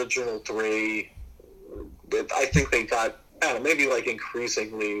in the original 3, I think they got, I don't know, maybe like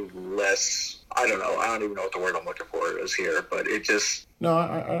increasingly less, I don't know, I don't even know what the word I'm looking for is here, but it just... No,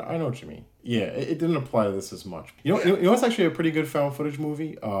 I know what you mean. Yeah, it didn't apply to this as much. You know what's actually a pretty good found footage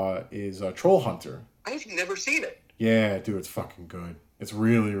movie? Is Troll Hunter. I've never seen it. Yeah, dude, it's fucking good. It's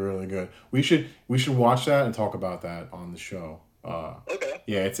really, really good. We should watch that and talk about that on the show. Okay.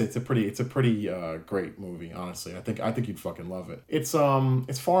 Yeah, it's a pretty great movie, honestly. I think you'd fucking love it. It's a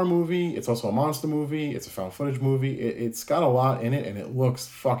horror movie. It's also a monster movie. It's a found footage movie. It's got a lot in it, and it looks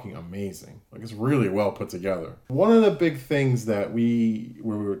fucking amazing. Like, it's really well put together. One of the big things that we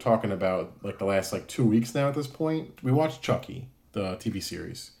were talking about like the last 2 weeks now at this point, we watched Chucky, the TV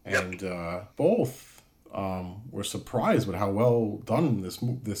series, and both were surprised with how well done this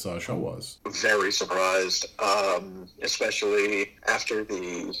show was. Very surprised, especially after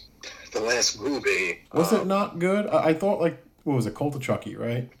the last movie. Was it not good? I thought, what was it, Cult of Chucky,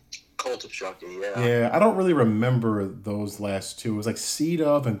 right? Cult of Chucky, yeah. Yeah, I don't really remember those last two. It was like Seed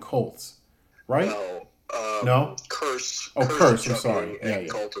of and Cults, right? No. Curse. Oh, Curse, I'm sorry. Yeah.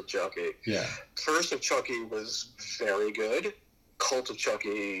 Cult of Chucky. Yeah. Curse of Chucky was very good. Cult of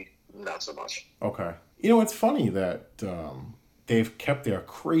Chucky, not so much. Okay. It's funny that they've kept their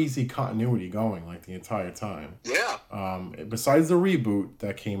crazy continuity going the entire time. Yeah. Besides the reboot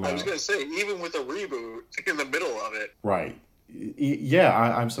that came out. I was going to say, even with the reboot in the middle of it. Right. Yeah,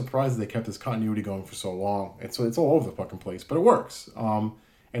 I'm surprised they kept this continuity going for so long. It's all over the fucking place, but it works.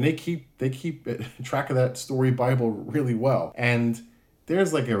 And they keep track of that story Bible really well. And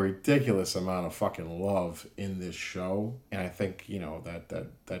there's a ridiculous amount of fucking love in this show, and I think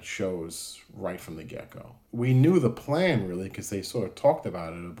that shows right from the get-go. We knew the plan really because they sort of talked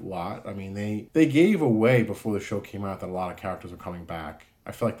about it a lot. I mean, they gave away before the show came out that a lot of characters were coming back.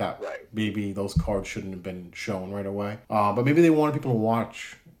 I feel like that maybe those cards shouldn't have been shown right away, but maybe they wanted people to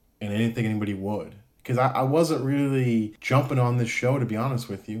watch, and they didn't think anybody would. Because I wasn't really jumping on this show, to be honest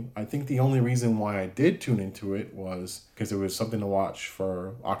with you. I think the only reason why I did tune into it was because it was something to watch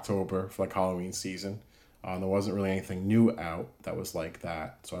for October, for Halloween season. There wasn't really anything new out that was like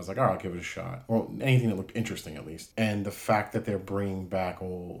that. So I was like, all right, I'll give it a shot. Well, anything that looked interesting, at least. And the fact that they're bringing back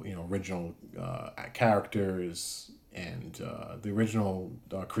all, original characters and the original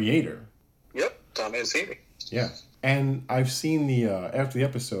creator. Yep, Tom Mancini. Yeah. And I've seen the after the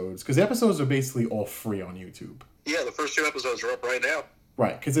episodes, because the episodes are basically all free on YouTube. Yeah, the first 2 episodes are up right now.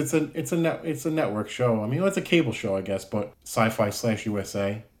 Right, because it's a network show. I mean, it's a cable show, I guess, but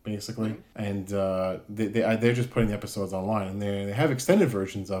Sci-Fi/USA basically, and they're just putting the episodes online, and they have extended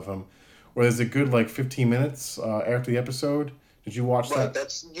versions of them, where there's a good 15 minutes after the episode. Did you watch that?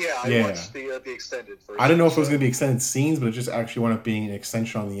 I watched the extended version. I didn't know if it was going to be extended scenes, but it just actually wound up being an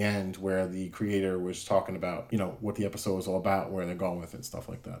extension on the end where the creator was talking about, what the episode was all about, where they're going with it, and stuff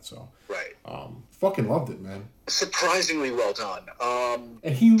like that. So, right. Fucking loved it, man. Surprisingly well done.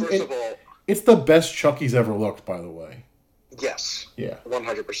 First of all, it's the best Chucky's ever looked, by the way. Yes. Yeah.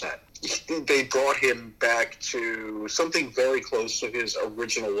 100%. They brought him back to something very close to his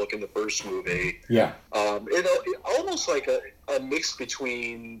original look in the first movie. Yeah. It almost like a mix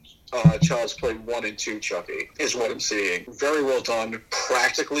between Child's Play 1 and 2 Chucky is what I'm seeing. Very well done.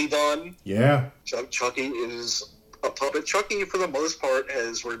 Practically done. Yeah. Chucky is a puppet. Chucky, for the most part,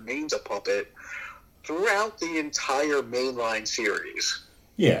 has remained a puppet throughout the entire mainline series.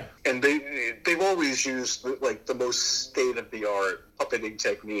 Yeah. And they've always used the most state-of-the-art puppeting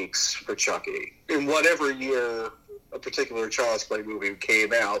techniques for Chucky. In whatever year a particular Child's Play movie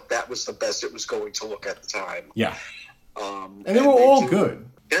came out, that was the best it was going to look at the time. Yeah. And they were all good.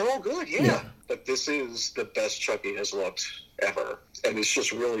 They're all good, yeah. But this is the best Chucky has looked ever. And it's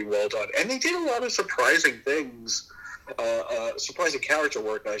just really well done. And they did a lot of surprising things. Surprising character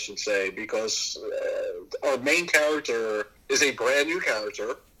work, I should say, because our main character is a brand new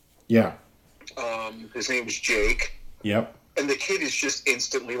character. Yeah. His name is Jake. Yep. And the kid is just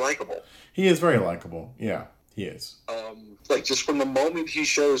instantly likable. He is very likable. Yeah, he is. Just from the moment he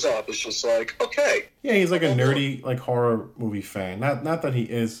shows up, it's just okay. Yeah, he's like a nerdy horror movie fan. Not that he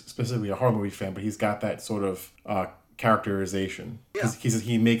is specifically a horror movie fan, but he's got that sort of characterization. Yeah.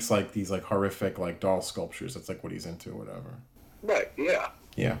 He makes these horrific doll sculptures. That's what he's into or whatever. Right, yeah.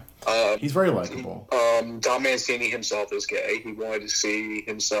 Yeah. He's very likable. Tom Mancini himself is gay. He wanted to see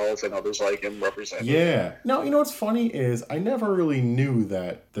himself and others like him represented. Yeah. No, what's funny is I never really knew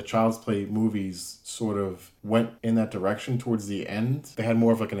that the Child's Play movies sort of went in that direction towards the end. They had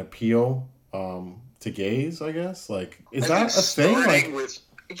more of an appeal to gays, I guess. Is that a thing?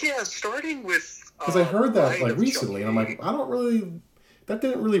 Starting with... Because I heard that recently, and I'm I don't really... That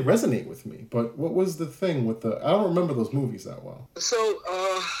didn't really resonate with me. But what was the thing with the... I don't remember those movies that well. So,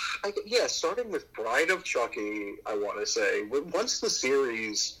 starting with Bride of Chucky, I want to say, once the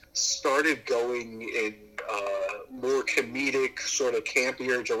series started going in more comedic, sort of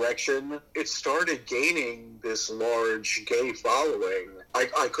campier direction, it started gaining this large gay following.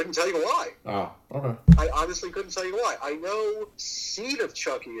 I couldn't tell you why. Ah, okay. I honestly couldn't tell you why. I know Seed of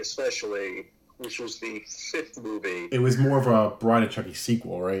Chucky especially, which was the 5th movie. It was more of a Bride of Chucky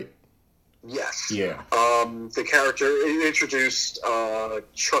sequel, right? Yes. Yeah. The character, it introduced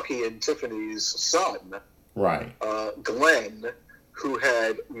Chucky and Tiffany's son. Right. Glenn, who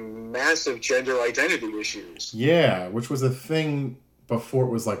had massive gender identity issues. Yeah, which was a thing before it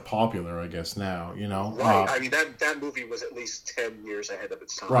was popular, I guess now, Right. I mean, that movie was at least 10 years ahead of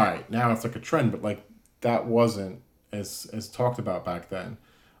its time. Right. Now it's a trend, but that wasn't as talked about back then.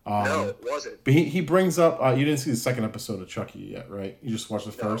 No, it wasn't. But he brings up, you didn't see the second episode of Chucky yet, right? You just watched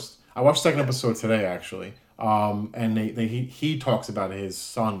the first? I watched the second episode today, actually. And he talks about his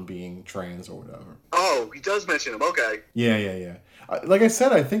son being trans or whatever. Oh, he does mention him. Okay. Yeah. Like I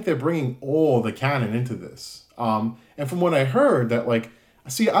said, I think they're bringing all the canon into this. And from what I heard, that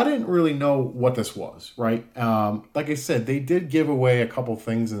see, I didn't really know what this was, right? Like I said, they did give away a couple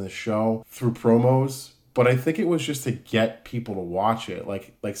things in the show through promos, but I think it was just to get people to watch it,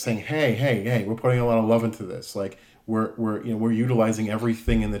 like saying, hey, we're putting a lot of love into this, we're utilizing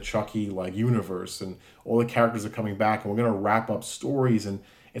everything in the Chucky universe, and all the characters are coming back, and we're gonna wrap up stories, and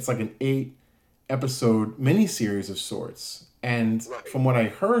it's an 8-episode miniseries of sorts. And from what I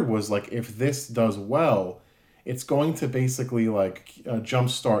heard was if this does well, it's going to basically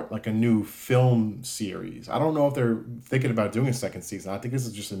jumpstart a new film series. I don't know if they're thinking about doing a second season. I think this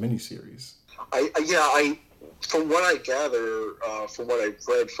is just a miniseries. From what I gather, from what I've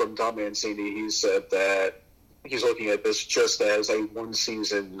read from Tom Mancini, he said that he's looking at this just as a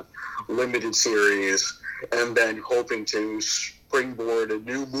 1-season limited series, and then hoping to springboard a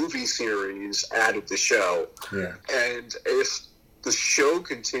new movie series out of the show. Yeah. And if the show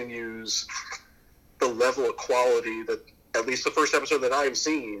continues the level of quality that, at least the first episode that I've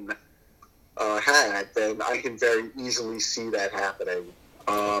seen, had, then I can very easily see that happening.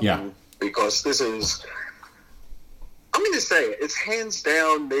 Because this is, I'm going to say it's hands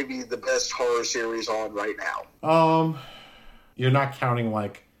down maybe the best horror series on right now. You're not counting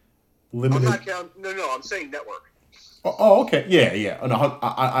like limited. I'm not counting. No, I'm saying network. Oh, okay. Yeah. No,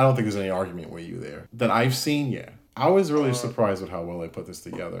 I don't think there's any argument with you there. That I've seen, yeah. I was really surprised with how well they put this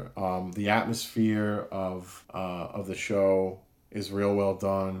together. The atmosphere of the show is real well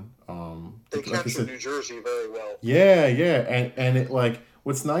done. They captured New Jersey very well. Yeah, and it like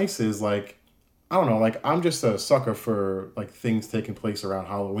what's nice is like I don't know, like I'm just a sucker for like things taking place around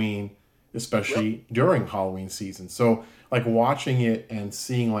Halloween, especially during Halloween season. So like watching it and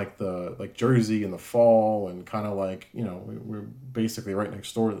seeing like the like Jersey in the fall and kind of like we're basically right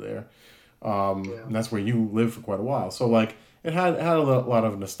next door to there. And that's where you lived for quite a while. So like it had a lot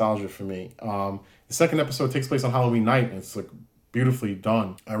of nostalgia for me. The second episode takes place on Halloween night and it's like beautifully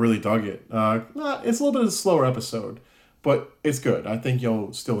done. I really dug it. It's a little bit of a slower episode, but it's good. I think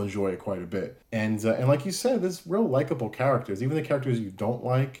you'll still enjoy it quite a bit. And like you said, there's real likable characters. Even the characters you don't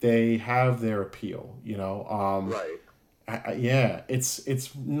like, they have their appeal. Right.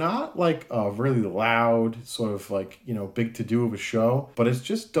 It's not like a really loud sort of like big to do of a show, but it's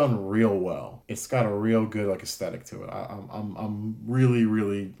just done real well. It's got a real good like aesthetic to it. I'm really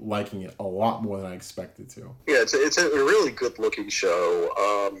really liking it a lot more than I expected to. Yeah, it's a really good looking show.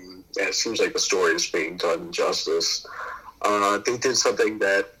 And it seems like the story is being done justice. They did something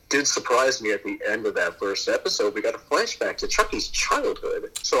that did surprise me at the end of that first episode. We got a flashback to Chucky's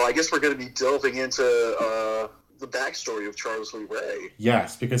childhood. So I guess we're going to be delving into the backstory of Charles Lee Ray.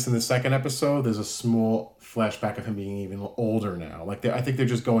 Yes, because in the second episode, there's a small flashback of him being even older now. Like I think they're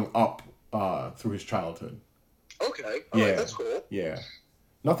just going up through his childhood. Okay, all right, that's cool. Yeah,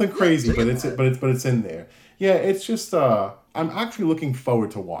 nothing crazy, but it's in there. Yeah, it's just I'm actually looking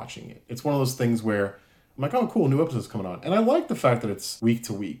forward to watching it. It's one of those things where I'm like, oh, cool, new episode's coming on, and I like the fact that it's week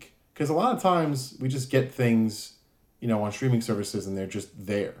to week because a lot of times we just get things on streaming services and they're just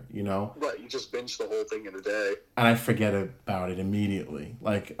there, Right, you just binge the whole thing in a day. And I forget about it immediately.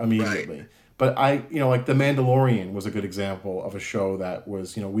 Right. But like The Mandalorian was a good example of a show that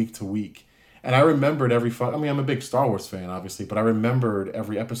was, week to week. And I remembered I'm a big Star Wars fan, obviously, but I remembered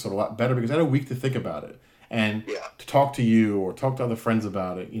every episode a lot better because I had a week to think about it. And to talk to you or talk to other friends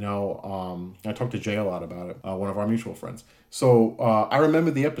about it, I talked to Jay a lot about it, one of our mutual friends. So I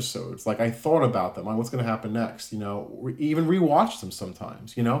remember the episodes. Like I thought about them, like what's going to happen next, even rewatched them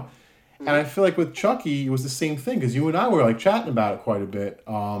sometimes, And I feel like with Chucky, it was the same thing because you and I were like chatting about it quite a bit.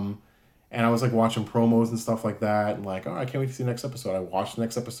 And I was like watching promos and stuff like that. And like, all right, I can't wait to see the next episode. I watched the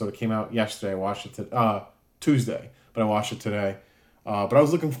next episode. It came out yesterday. I watched it Tuesday, but I watched it today. But I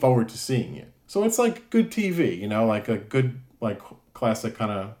was looking forward to seeing it. So it's like good TV, like a good, like classic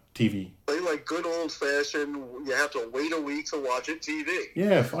kind of TV. Like good old fashioned, you have to wait a week to watch it TV.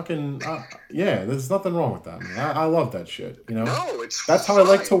 Yeah, fucking, there's nothing wrong with that, man. I love that shit, No, it's That's how I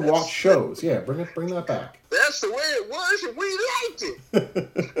like to watch shows. Yeah, bring that back. That's the way it was, and we liked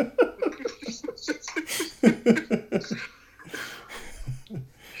it.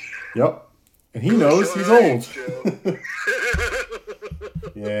 Yep. And he knows he's old.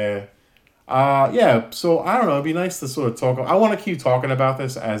 Yeah. So I don't know. It'd be nice to sort of talk. I want to keep talking about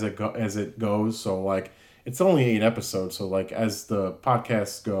this as it goes. So like, it's only 8 episodes. So like, as the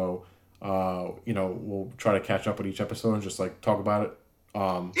podcasts go, we'll try to catch up with each episode and just like talk about it.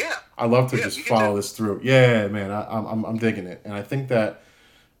 I love to just follow this through. Yeah, man, I'm digging it, and I think that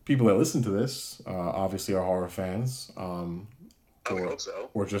people that listen to this obviously are horror fans. I would hope so.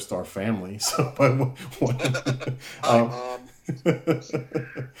 Or just our family. So, but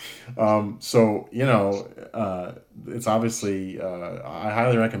so it's obviously I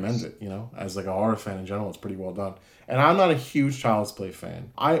highly recommend it. As like a horror fan in general, it's pretty well done. And I'm not a huge Child's Play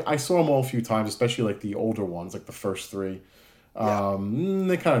fan. I saw them all a few times, especially like the older ones, like the first 3. They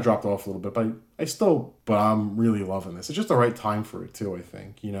kind of dropped off a little bit, but but I'm really loving this. It's just the right time for it too, I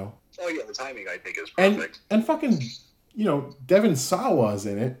think. Oh yeah, the timing I think is perfect. And fucking. Devon Sawa's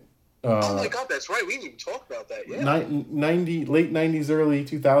in it. Oh my god, that's right. We didn't even talk about that yet. Late 90s, early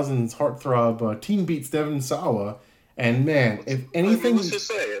 2000s heartthrob Teen Beats Devon Sawa. And man, if anything... let's just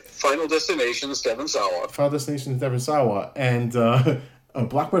say it. Final Destination's Devon Sawa. Final Destination's Devon Sawa. And a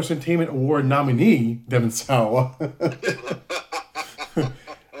Blockbuster Entertainment Award nominee, Devon Sawa.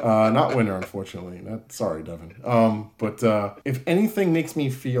 Not winner, unfortunately. Sorry, Devon. But if anything makes me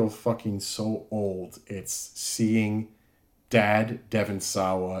feel fucking so old, it's seeing Dad Devon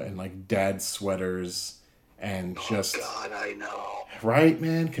Sawa and like dad sweaters and just... Oh, God, I know. Right,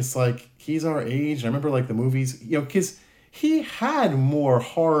 man? Because like he's our age. I remember like the movies, because he had more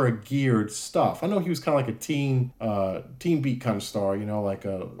horror geared stuff. I know he was kind of like a teen beat kind of star, you know, like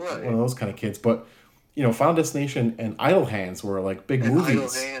one of those kind of kids. But you know, Final Destination and Idle Hands were like big movies. Idle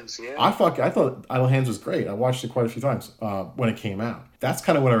Hands, yeah. I thought Idle Hands was great. I watched it quite a few times when it came out. That's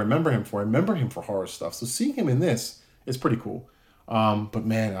kind of what I remember him for. I remember him for horror stuff. So seeing him in this is pretty cool. But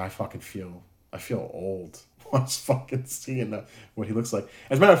man, I feel old. I was fucking seeing what he looks like.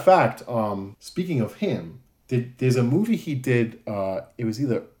 As a matter of fact, speaking of him, there's a movie he did. It was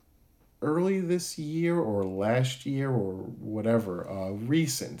either early this year or last year or whatever,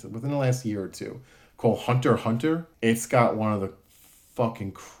 recent, within the last year or two, called Hunter x Hunter. It's got one of the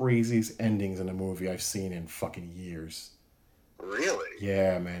fucking craziest endings in a movie I've seen in fucking years. Really?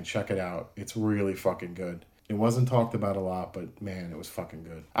 Yeah, man, check it out. It's really fucking good. It wasn't talked about a lot, but man, it was fucking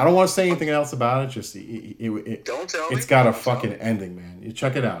good. I don't want to say anything else about it. Just don't tell me. It's got a fucking ending, man. You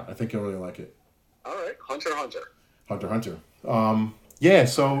check it out. I think you'll really like it. All right, Hunter x Hunter. Hunter x Hunter. Yeah,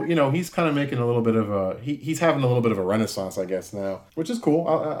 so, you know, he's kind of making a little bit of he's having a little bit of a renaissance, I guess, now, which is cool.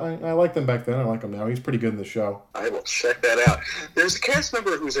 I liked him back then. I like him now. He's pretty good in the show. I will check that out. There's a cast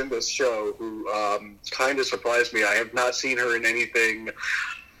member who's in this show who kind of surprised me. I have not seen her in anything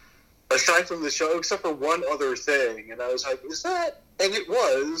aside from the show, except for one other thing. And I was like, is that? And it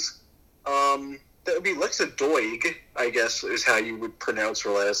was. That would be Lexa Doig, I guess, is how you would pronounce her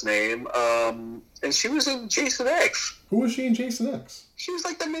last name. And she was in Jason X. Who was she in Jason X? She was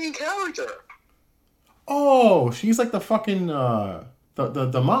like the main character. Oh, she's like the fucking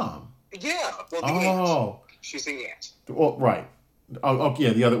the mom. Yeah. Well, the aunt. She's the aunt. Well, right. Oh,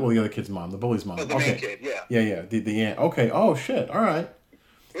 yeah. The other kid's mom, the bully's mom. The main kid. Yeah. Yeah. The aunt. Okay. Oh shit. All right.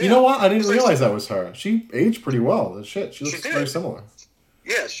 Yeah. You know what? I didn't realize that was her. She aged pretty well. Shit. She looks very similar.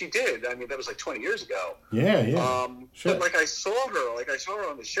 Yeah, she did. I mean, that was like 20 years ago. Yeah. But like I saw her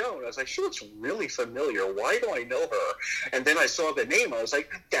on the show, and I was like, she looks really familiar. Why do I know her? And then I saw the name. I was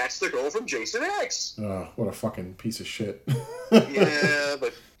like, that's the girl from Jason X. Oh, what a fucking piece of shit. Yeah,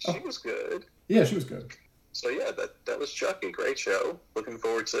 but she was good. Yeah, she was good. So yeah, that was Chucky. Great show. Looking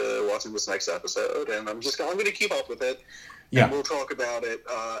forward to watching this next episode, and I'm going to keep up with it. Yeah, and we'll talk about it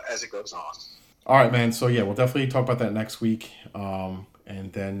as it goes on. All right, man. So yeah, we'll definitely talk about that next week.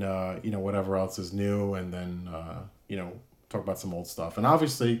 And then, you know, whatever else is new, and then, you know, talk about some old stuff. And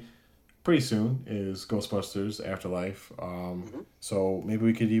obviously, pretty soon is Ghostbusters Afterlife. So maybe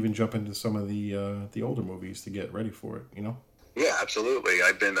we could even jump into some of the older movies to get ready for it, you know? Yeah, absolutely.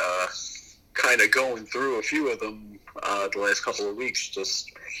 I've been kind of going through a few of them the last couple of weeks, just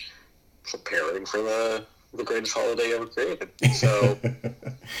preparing for the greatest holiday ever created. So,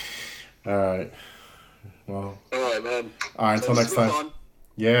 all right. Well, all right, man. All right, until next time. Fun.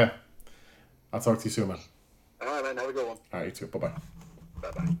 Yeah. I'll talk to you soon, man. All right, man. Have a good one. All right, you too. Bye-bye.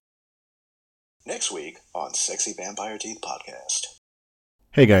 Bye-bye. Next week on Sexy Vampire Teeth Podcast.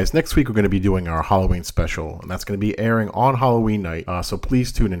 Hey guys, next week we're going to be doing our Halloween special, and that's going to be airing on Halloween night, so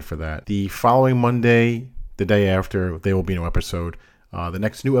please tune in for that. The following Monday, the day after, there will be no episode. The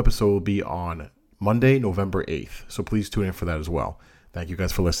next new episode will be on Monday, November 8th, so please tune in for that as well. Thank you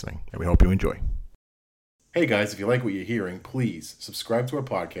guys for listening, and we hope you enjoy. Hey guys, if you like what you're hearing, please subscribe to our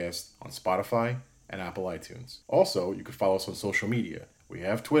podcast on Spotify and Apple iTunes. Also, you can follow us on social media. We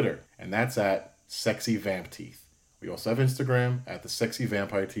have Twitter, and that's at Sexy Vamp Teeth. We also have Instagram at the Sexy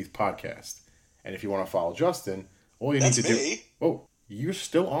Vampire Teeth Podcast. And if you want to follow Justin, all you need to do... Oh, you're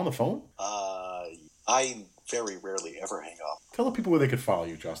still on the phone? I very rarely ever hang up. Tell the people where they could follow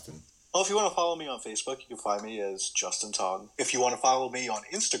you, Justin. Well, if you want to follow me on Facebook, you can find me as Justin Tong. If you want to follow me on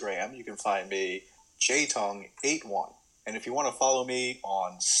Instagram, you can find me jtong81. And if you want to follow me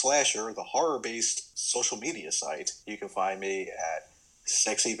on Slasher, the horror-based social media site, you can find me at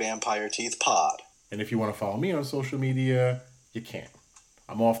Sexy Vampire Teeth Pod. And if you want to follow me on social media, you can.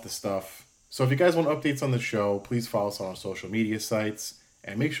 I'm off the stuff. So if you guys want updates on the show, please follow us on our social media sites.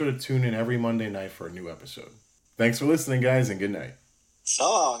 And make sure to tune in every Monday night for a new episode. Thanks for listening, guys, and good night. So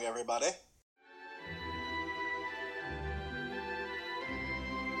long, everybody.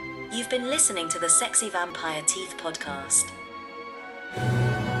 You've been listening to the Sexy Vampire Teeth Podcast.